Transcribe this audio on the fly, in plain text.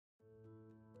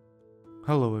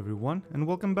Hello everyone and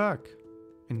welcome back.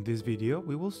 In this video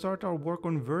we will start our work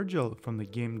on Vergil from the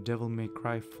game Devil May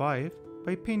Cry 5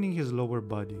 by painting his lower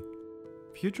body.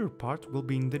 Future parts will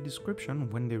be in the description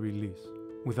when they release.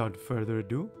 Without further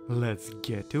ado, let's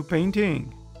get to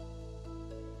painting!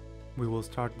 We will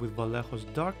start with Vallejo's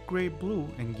dark grey blue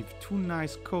and give two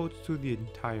nice coats to the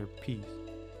entire piece.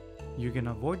 You can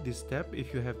avoid this step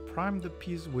if you have primed the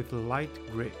piece with light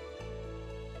grey.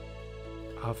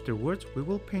 Afterwards, we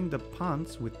will paint the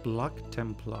pants with black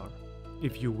Templar.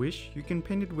 If you wish, you can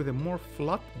paint it with a more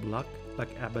flat black like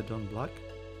Abaddon black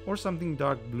or something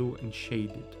dark blue and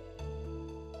shaded.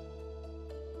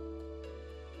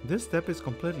 This step is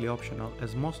completely optional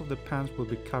as most of the pants will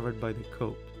be covered by the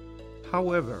coat.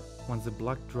 However, once the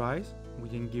black dries, we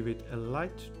can give it a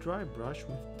light dry brush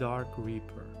with dark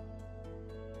Reaper.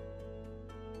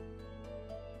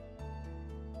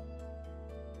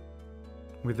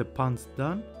 With the pants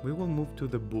done, we will move to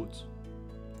the boots.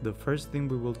 The first thing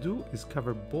we will do is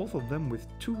cover both of them with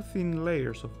two thin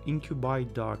layers of Incubi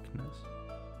Darkness.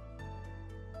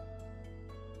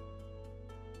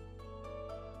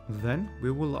 Then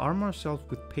we will arm ourselves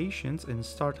with patience and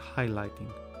start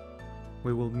highlighting.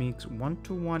 We will mix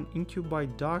 1:1 Incubi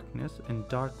Darkness and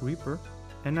Dark Reaper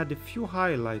and add a few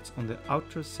highlights on the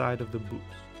outer side of the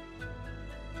boots.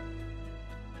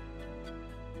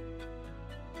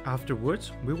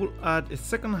 Afterwards, we will add a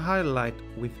second highlight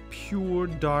with pure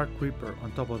Dark Reaper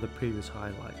on top of the previous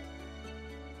highlight.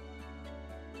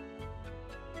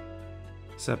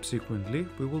 Subsequently,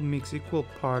 we will mix equal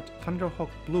part Thunderhawk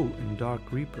Blue and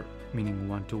Dark Reaper, meaning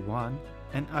 1:1,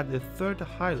 and add a third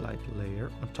highlight layer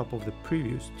on top of the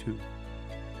previous two.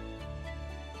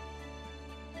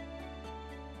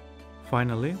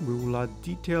 Finally, we will add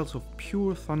details of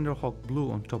pure Thunderhawk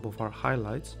Blue on top of our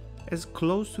highlights, as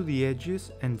close to the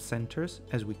edges and centers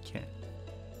as we can.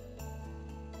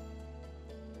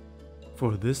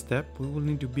 For this step, we will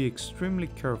need to be extremely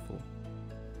careful.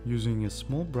 Using a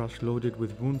small brush loaded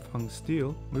with Runefang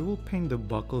steel, we will paint the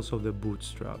buckles of the boot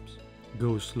straps.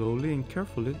 Go slowly and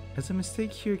carefully, as a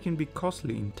mistake here can be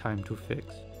costly in time to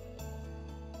fix.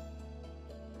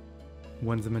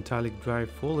 Once the metallic dries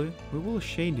fully, we will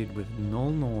shade it with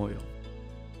Nuln Oil.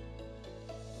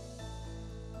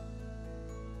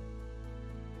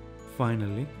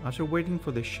 Finally, after waiting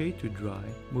for the shade to dry,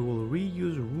 we will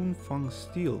reuse Runefang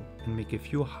steel and make a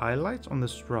few highlights on the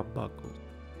strap buckles.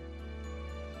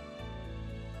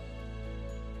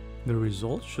 The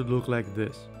result should look like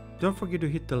this. Don't forget to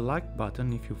hit the like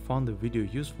button if you found the video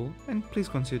useful, and please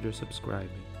consider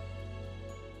subscribing.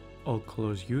 All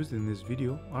colors used in this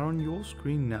video are on your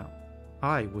screen now.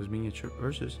 I was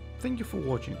MiniatureUrsus, thank you for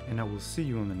watching and I will see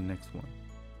you on the next one.